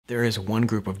There is one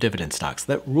group of dividend stocks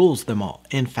that rules them all.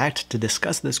 In fact, to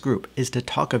discuss this group is to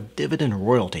talk of dividend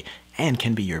royalty and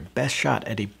can be your best shot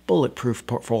at a bulletproof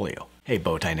portfolio. Hey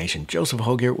Bowtie Nation, Joseph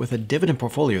Hogue here with a dividend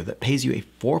portfolio that pays you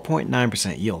a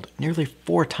 4.9% yield, nearly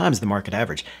 4 times the market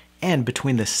average, and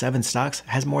between the 7 stocks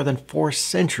has more than 4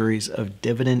 centuries of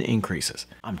dividend increases.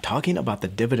 I'm talking about the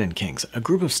Dividend Kings, a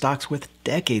group of stocks with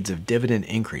decades of dividend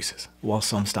increases. While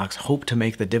some stocks hope to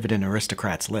make the Dividend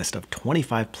Aristocrats list of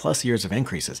 25 plus years of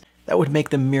increases, that would make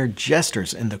them mere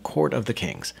jesters in the court of the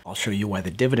kings. I'll show you why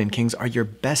the Dividend Kings are your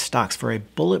best stocks for a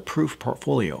bulletproof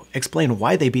portfolio, explain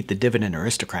why they beat the Dividend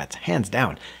Aristocrats hands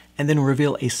down, and then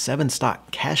reveal a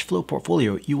 7-stock cash flow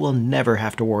portfolio you will never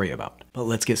have to worry about. But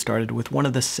let's get started with one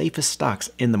of the safest stocks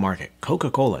in the market,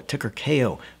 Coca-Cola, ticker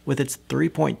KO, with its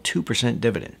 3.2%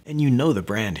 dividend. And you know the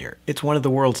brand here. It's one of the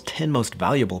world's 10 most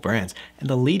valuable brands and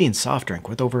the leading soft drink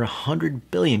with over 100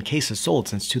 billion cases sold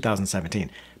since 2017.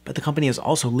 But the company is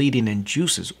also leading in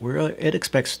juices, where it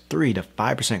expects 3 to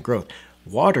 5% growth,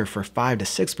 water for 5 to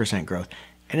 6% growth,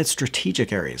 and its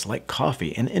strategic areas like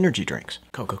coffee and energy drinks.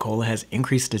 Coca-Cola has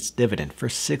increased its dividend for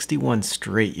 61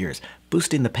 straight years,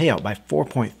 boosting the payout by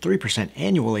 4.3%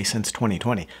 annually since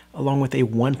 2020, along with a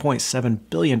 $1.7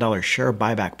 billion share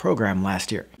buyback program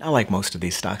last year. Now, like most of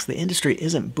these stocks, the industry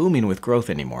isn't booming with growth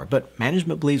anymore, but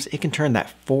management believes it can turn that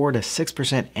 4 to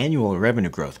 6% annual revenue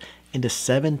growth into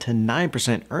 7 to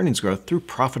 9% earnings growth through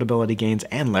profitability gains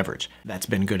and leverage. That's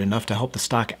been good enough to help the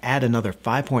stock add another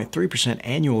 5.3%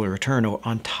 annual return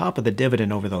on top of the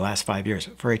dividend over the last 5 years,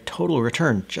 for a total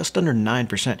return just under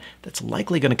 9% that's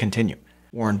likely going to continue.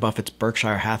 Warren Buffett's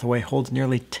Berkshire Hathaway holds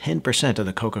nearly 10% of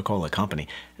the Coca-Cola company,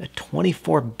 a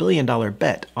 $24 billion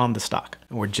bet on the stock.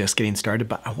 And we're just getting started,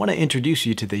 but I want to introduce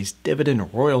you to these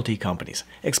dividend royalty companies,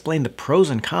 explain the pros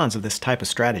and cons of this type of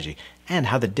strategy, and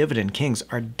how the Dividend Kings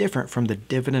are different from the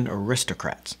Dividend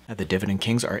Aristocrats. Now, the Dividend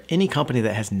Kings are any company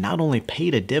that has not only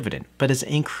paid a dividend, but has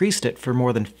increased it for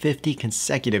more than 50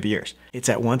 consecutive years. It's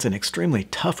at once an extremely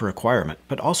tough requirement,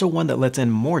 but also one that lets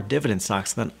in more dividend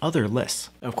stocks than other lists.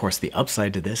 Of course, the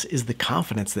upside to this is the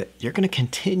confidence that you're going to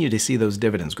continue to see those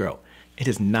dividends grow. It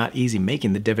is not easy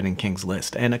making the Dividend Kings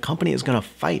list, and a company is going to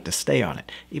fight to stay on it,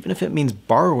 even if it means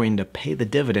borrowing to pay the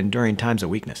dividend during times of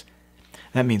weakness.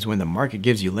 That means when the market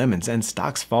gives you lemons and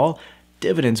stocks fall,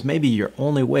 dividends may be your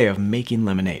only way of making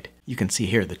lemonade. You can see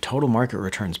here the total market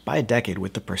returns by decade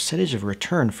with the percentage of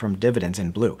return from dividends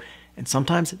in blue, and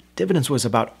sometimes dividends was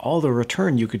about all the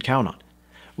return you could count on.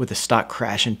 With the stock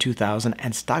crash in 2000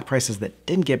 and stock prices that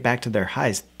didn't get back to their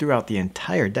highs throughout the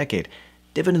entire decade,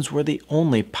 dividends were the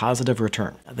only positive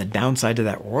return. The downside to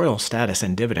that royal status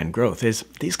and dividend growth is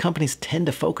these companies tend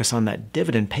to focus on that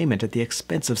dividend payment at the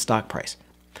expense of stock price.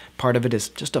 Part of it is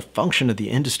just a function of the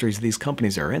industries these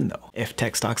companies are in, though. If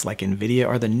tech stocks like Nvidia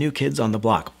are the new kids on the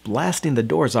block, blasting the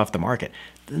doors off the market,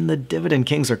 then the Dividend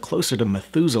Kings are closer to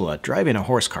Methuselah driving a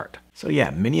horse cart. So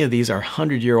yeah, many of these are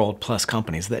 100-year-old plus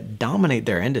companies that dominate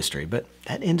their industry, but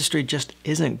that industry just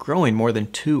isn't growing more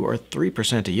than 2 or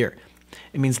 3% a year.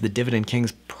 It means the Dividend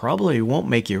Kings probably won't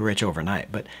make you rich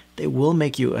overnight, but they will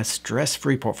make you a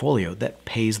stress-free portfolio that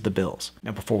pays the bills.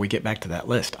 Now, before we get back to that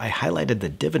list, I highlighted the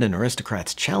Dividend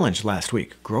Aristocrats challenge last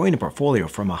week, growing a portfolio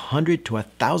from $100 to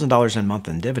 $1,000 a month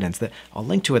in dividends that I'll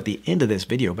link to at the end of this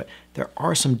video, but there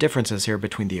are some differences here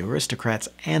between the Aristocrats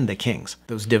and the Kings.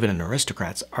 Those Dividend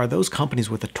Aristocrats are those companies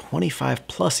with a 25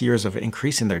 plus years of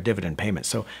increasing their dividend payments,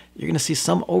 so you're going to see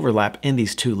some overlap in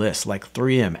these two lists like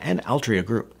 3M and Altria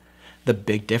Group. The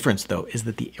big difference, though, is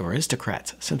that the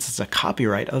Aristocrats, since it's a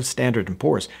copyright of Standard &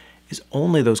 Poor's, is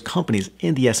only those companies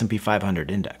in the S&P 500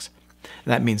 index.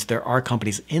 That means there are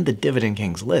companies in the Dividend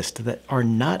Kings list that are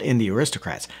not in the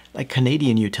Aristocrats, like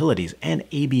Canadian Utilities and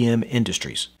ABM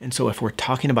Industries. And so if we're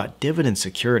talking about dividend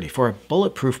security for a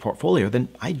bulletproof portfolio, then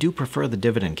I do prefer the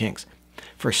Dividend Kings.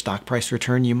 For stock price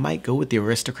return, you might go with the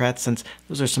Aristocrats since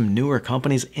those are some newer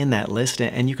companies in that list,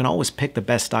 and you can always pick the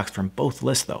best stocks from both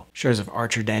lists though. Shares of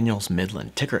Archer Daniels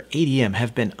Midland, ticker ADM,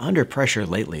 have been under pressure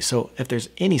lately, so if there's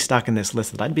any stock in this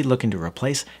list that I'd be looking to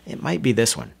replace, it might be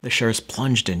this one. The shares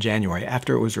plunged in January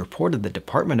after it was reported the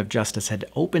Department of Justice had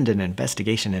opened an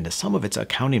investigation into some of its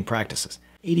accounting practices.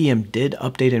 ADM did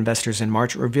update investors in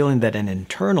March, revealing that an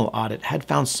internal audit had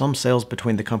found some sales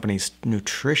between the company's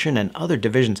nutrition and other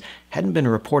divisions hadn't been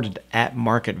reported at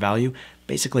market value,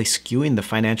 basically skewing the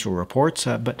financial reports,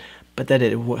 but that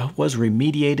it was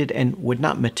remediated and would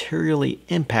not materially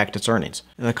impact its earnings.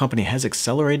 And the company has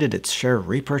accelerated its share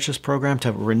repurchase program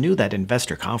to renew that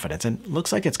investor confidence, and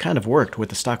looks like it's kind of worked, with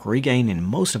the stock regaining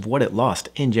most of what it lost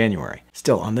in January.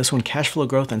 Still, on this one, cash flow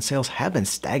growth and sales have been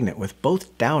stagnant, with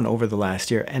both down over the last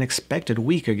year and expected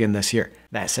weak again this year.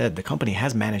 That said, the company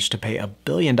has managed to pay $1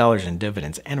 billion in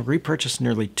dividends and repurchase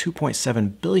nearly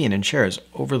 $2.7 billion in shares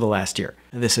over the last year.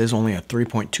 This is only a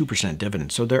 3.2%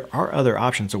 dividend, so there are other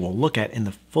options that we'll look at in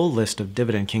the full list of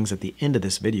Dividend Kings at the end of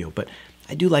this video, but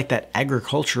I do like that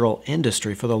agricultural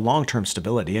industry for the long-term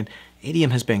stability, and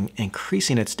ADM has been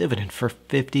increasing its dividend for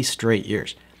 50 straight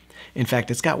years. In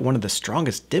fact, it's got one of the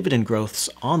strongest dividend growths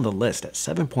on the list at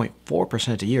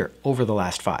 7.4% a year over the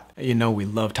last 5. You know we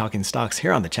love talking stocks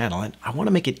here on the channel, and I want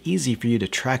to make it easy for you to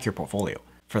track your portfolio.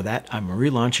 For that, I'm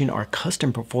relaunching our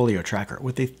custom portfolio tracker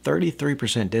with a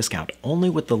 33% discount, only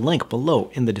with the link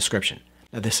below in the description.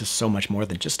 Now, this is so much more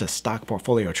than just a stock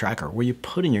portfolio tracker where you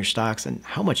put in your stocks and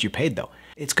how much you paid though.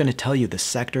 It's going to tell you the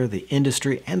sector, the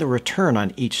industry, and the return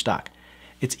on each stock.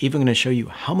 It's even going to show you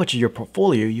how much of your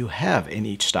portfolio you have in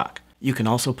each stock. You can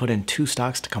also put in 2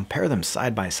 stocks to compare them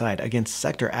side by side against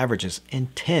sector averages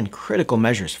and 10 critical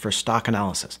measures for stock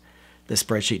analysis. This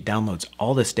spreadsheet downloads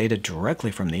all this data directly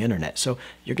from the internet, so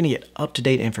you're going to get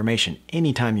up-to-date information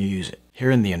anytime you use it. Here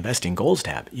in the Investing Goals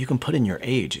tab, you can put in your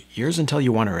age, years until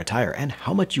you want to retire, and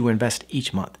how much you invest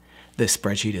each month. This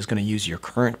spreadsheet is going to use your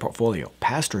current portfolio,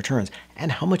 past returns,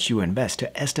 and how much you invest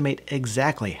to estimate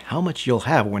exactly how much you'll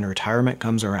have when retirement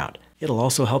comes around. It'll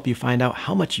also help you find out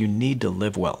how much you need to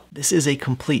live well. This is a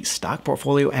complete stock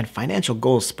portfolio and financial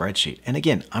goals spreadsheet, and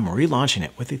again, I'm relaunching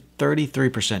it with a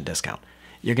 33% discount.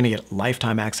 You're going to get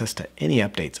lifetime access to any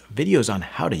updates, videos on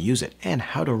how to use it, and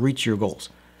how to reach your goals.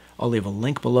 I'll leave a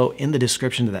link below in the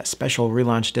description to that special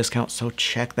relaunch discount, so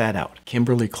check that out.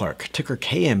 Kimberly-Clark, ticker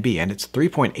KMB, and its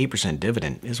 3.8%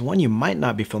 dividend is one you might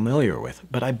not be familiar with,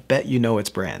 but I bet you know its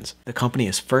brands. The company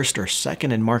is first or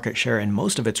second in market share in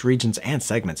most of its regions and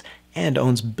segments, and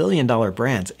owns billion-dollar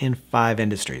brands in 5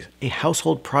 industries, a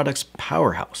household products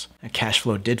powerhouse. Cash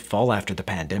flow did fall after the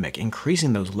pandemic,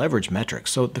 increasing those leverage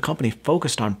metrics, so the company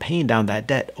focused on paying down that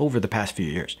debt over the past few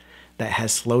years. That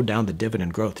has slowed down the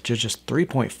dividend growth to just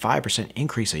 3.5%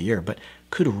 increase a year, but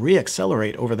could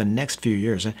reaccelerate over the next few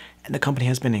years, and the company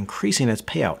has been increasing its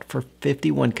payout for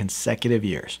 51 consecutive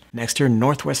years. Next here,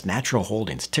 Northwest Natural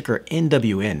Holdings, ticker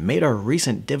NWN, made our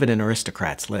recent Dividend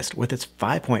Aristocrats list with its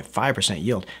 5.5%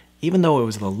 yield, even though it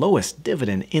was the lowest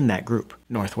dividend in that group.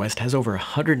 Northwest has over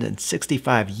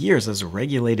 165 years as a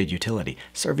regulated utility,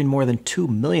 serving more than 2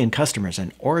 million customers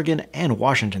in Oregon and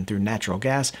Washington through natural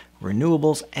gas,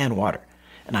 renewables, and water.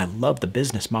 And I love the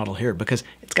business model here because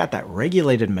it's got that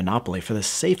regulated monopoly for the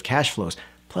safe cash flows,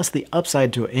 plus the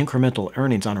upside to incremental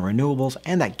earnings on renewables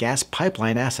and that gas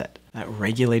pipeline asset. That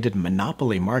regulated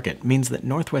monopoly market means that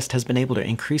Northwest has been able to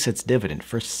increase its dividend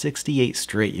for 68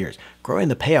 straight years, growing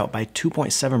the payout by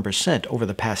 2.7% over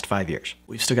the past 5 years.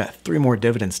 We've still got 3 more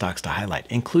dividend stocks to highlight,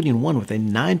 including one with a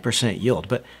 9% yield,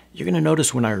 but you're going to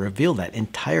notice when I reveal that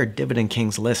entire Dividend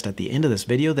Kings list at the end of this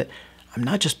video that I'm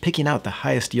not just picking out the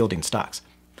highest yielding stocks.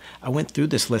 I went through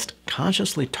this list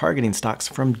consciously targeting stocks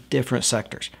from different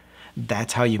sectors.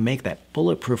 That's how you make that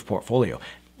bulletproof portfolio,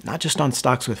 not just on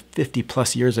stocks with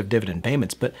 50+ years of dividend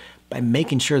payments, but by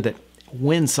making sure that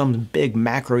when some big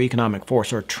macroeconomic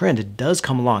force or trend does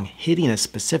come along hitting a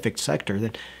specific sector,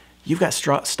 that you've got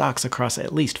stocks across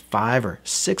at least 5 or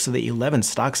 6 of the 11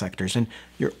 stock sectors, and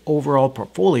your overall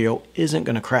portfolio isn't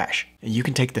going to crash. And you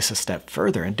can take this a step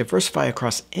further and diversify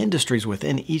across industries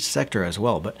within each sector as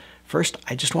well. But first,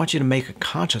 I just want you to make a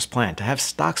conscious plan to have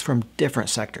stocks from different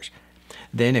sectors.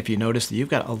 Then if you notice that you've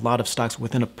got a lot of stocks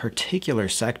within a particular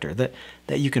sector, that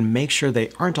you can make sure they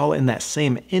aren't all in that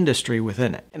same industry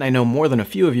within it. And I know more than a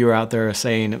few of you are out there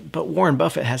saying, but Warren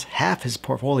Buffett has half his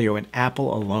portfolio in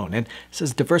Apple alone, and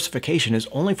says diversification is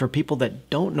only for people that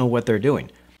don't know what they're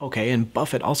doing. Okay, and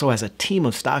Buffett also has a team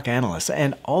of stock analysts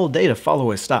and all day to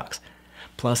follow his stocks.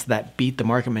 Plus, that beat the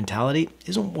market mentality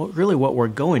isn't really what we're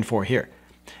going for here.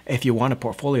 If you want a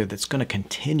portfolio that's going to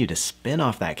continue to spin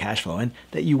off that cash flow and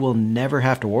that you will never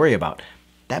have to worry about,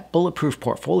 that bulletproof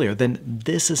portfolio, then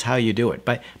this is how you do it,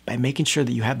 by making sure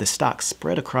that you have the stocks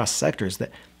spread across sectors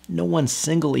that no one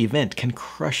single event can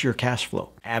crush your cash flow.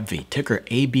 AbbVie, ticker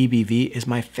ABBV, is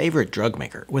my favorite drug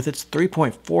maker with its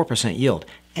 3.4% yield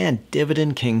and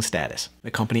Dividend King status.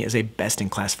 The company is a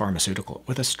best-in-class pharmaceutical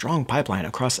with a strong pipeline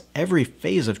across every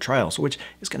phase of trials, which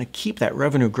is going to keep that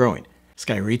revenue growing.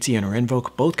 Skyrizi and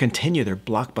Rinvoq both continue their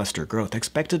blockbuster growth,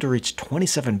 expected to reach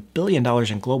 $27 billion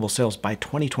in global sales by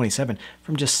 2027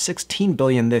 from just $16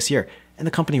 billion this year, And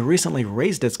the company recently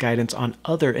raised its guidance on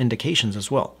other indications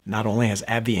as well. Not only has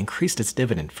AbbVie increased its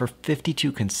dividend for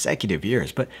 52 consecutive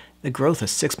years, but the growth of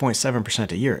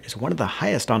 6.7% a year is one of the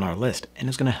highest on our list and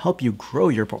is going to help you grow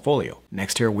your portfolio.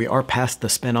 Next here, we are past the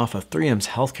spinoff of 3M's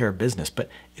healthcare business, but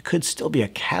it could still be a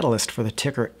catalyst for the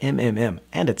ticker MMM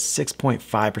and its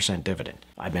 6.5% dividend.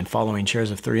 I've been following shares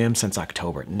of 3M since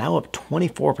October, now up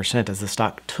 24% as the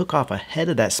stock took off ahead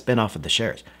of that spinoff of the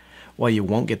shares. While you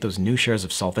won't get those new shares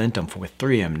of Solventum with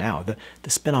 3M now, the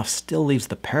spinoff still leaves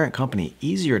the parent company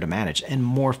easier to manage and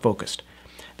more focused.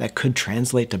 That could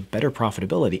translate to better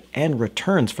profitability and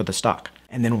returns for the stock.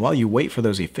 And then while you wait for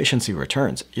those efficiency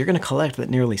returns, you're going to collect that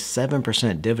nearly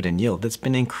 7% dividend yield that's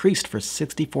been increased for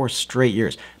 64 straight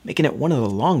years, making it one of the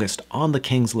longest on the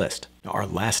Kings list. Now, our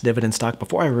last dividend stock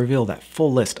before I reveal that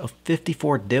full list of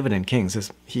 54 Dividend Kings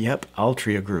is,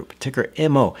 Altria Group, ticker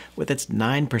MO, with its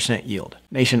 9% yield.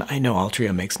 Nation, I know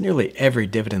Altria makes nearly every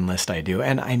dividend list I do,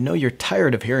 and I know you're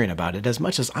tired of hearing about it as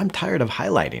much as I'm tired of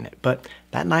highlighting it, but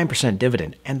that 9%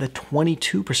 dividend and the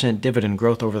 22% dividend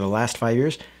growth over the last 5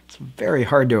 years, it's very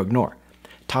hard to ignore.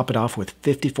 Top it off with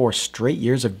 54 straight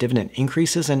years of dividend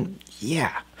increases, and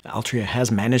yeah, Altria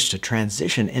has managed to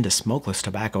transition into smokeless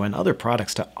tobacco and other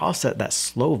products to offset that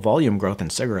slow volume growth in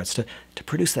cigarettes to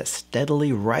produce that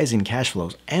steadily rising cash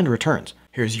flows and returns.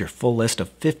 Here's your full list of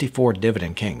 54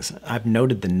 Dividend Kings. I've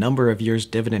noted the number of years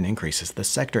dividend increases, the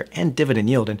sector, and dividend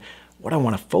yield, and what I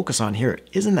want to focus on here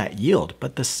isn't that yield,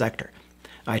 but the sector.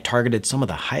 I targeted some of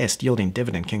the highest yielding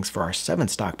Dividend Kings for our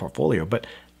 7-stock portfolio, but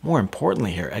more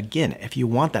importantly here, again, if you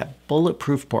want that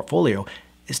bulletproof portfolio,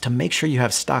 is to make sure you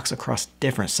have stocks across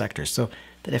different sectors so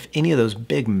that if any of those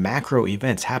big macro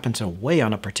events happen to weigh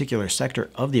on a particular sector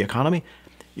of the economy,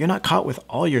 you're not caught with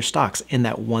all your stocks in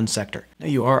that one sector. Now,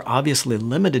 you are obviously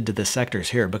limited to the sectors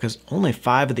here because only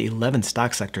 5 of the 11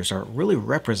 stock sectors are really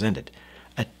represented.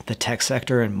 The tech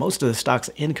sector and most of the stocks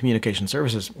in communication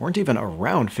services weren't even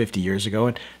around 50 years ago,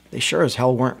 and they sure as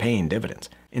hell weren't paying dividends.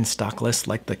 In stock lists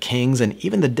like the Kings and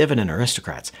even the Dividend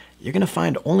Aristocrats, you're going to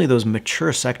find only those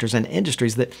mature sectors and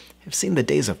industries that have seen the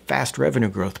days of fast revenue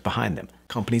growth behind them.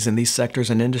 Companies in these sectors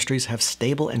and industries have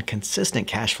stable and consistent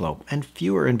cash flow and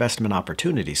fewer investment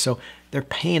opportunities, so they're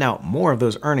paying out more of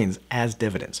those earnings as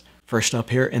dividends. First up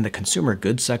here in the consumer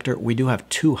goods sector, we do have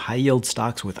 2 high-yield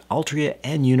stocks with Altria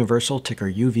and Universal, ticker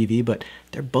UVV, but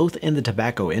they're both in the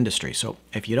tobacco industry. So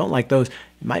if you don't like those,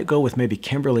 you might go with maybe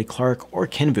Kimberly-Clark or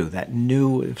Kenvue, that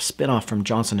new spinoff from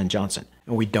Johnson & Johnson.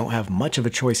 And we don't have much of a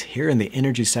choice here in the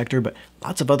energy sector, but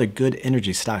lots of other good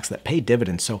energy stocks that pay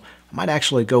dividends. So I might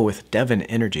actually go with Devon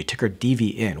Energy, ticker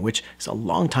DVN, which is a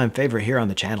longtime favorite here on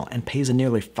the channel and pays a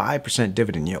nearly 5%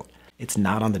 dividend yield. It's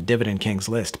not on the Dividend Kings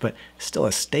list, but still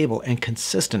a stable and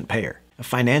consistent payer. The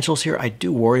financials here I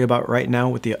do worry about right now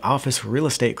with the office real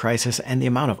estate crisis and the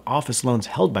amount of office loans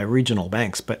held by regional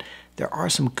banks, but there are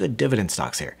some good dividend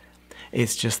stocks here.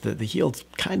 It's just that the yields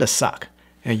kind of suck.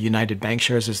 United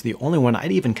Bankshares is the only one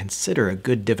I'd even consider a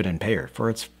good dividend payer for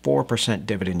its 4%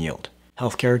 dividend yield.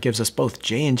 Healthcare gives us both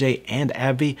J&J and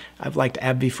AbbVie. I've liked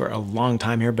AbbVie for a long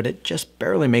time here, but it just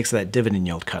barely makes that dividend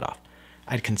yield cutoff.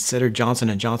 I'd consider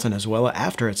Johnson & Johnson as well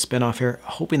after its spinoff here,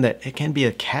 hoping that it can be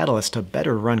a catalyst to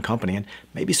better run company and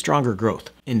maybe stronger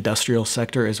growth. Industrial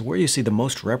sector is where you see the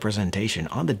most representation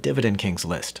on the Dividend Kings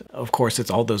list. Of course,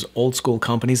 it's all those old school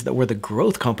companies that were the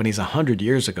growth companies 100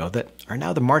 years ago that are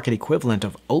now the market equivalent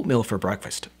of oatmeal for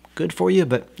breakfast. Good for you,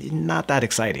 but not that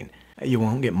exciting. You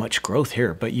won't get much growth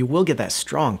here, but you will get that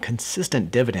strong,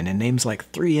 consistent dividend in names like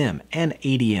 3M and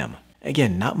ADM.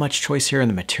 Again, not much choice here in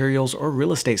the materials or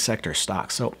real estate sector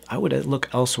stocks, so I would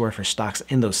look elsewhere for stocks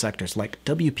in those sectors like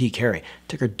WP Carey,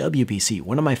 ticker WPC,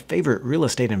 one of my favorite real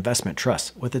estate investment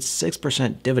trusts with its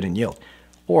 6% dividend yield,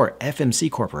 or FMC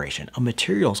Corporation, a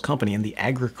materials company in the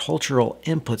agricultural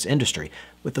inputs industry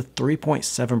with a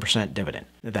 3.7% dividend.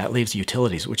 That leaves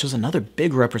utilities, which is another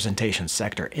big representation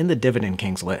sector in the Dividend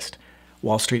Kings list.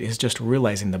 Wall Street is just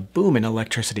realizing the boom in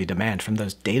electricity demand from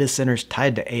those data centers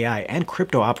tied to AI and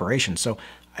crypto operations, so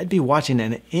I'd be watching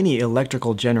any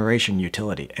electrical generation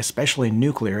utility, especially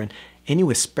nuclear, and any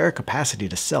with spare capacity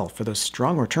to sell for those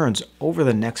strong returns over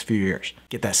the next few years.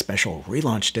 Get that special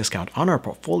relaunch discount on our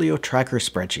portfolio tracker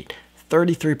spreadsheet,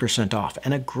 33% off,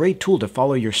 and a great tool to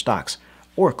follow your stocks.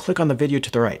 Or click on the video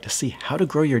to the right to see how to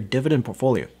grow your dividend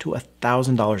portfolio to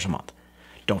 $1,000 a month.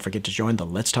 Don't forget to join the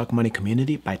Let's Talk Money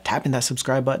community by tapping that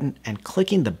subscribe button and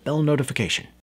clicking the bell notification.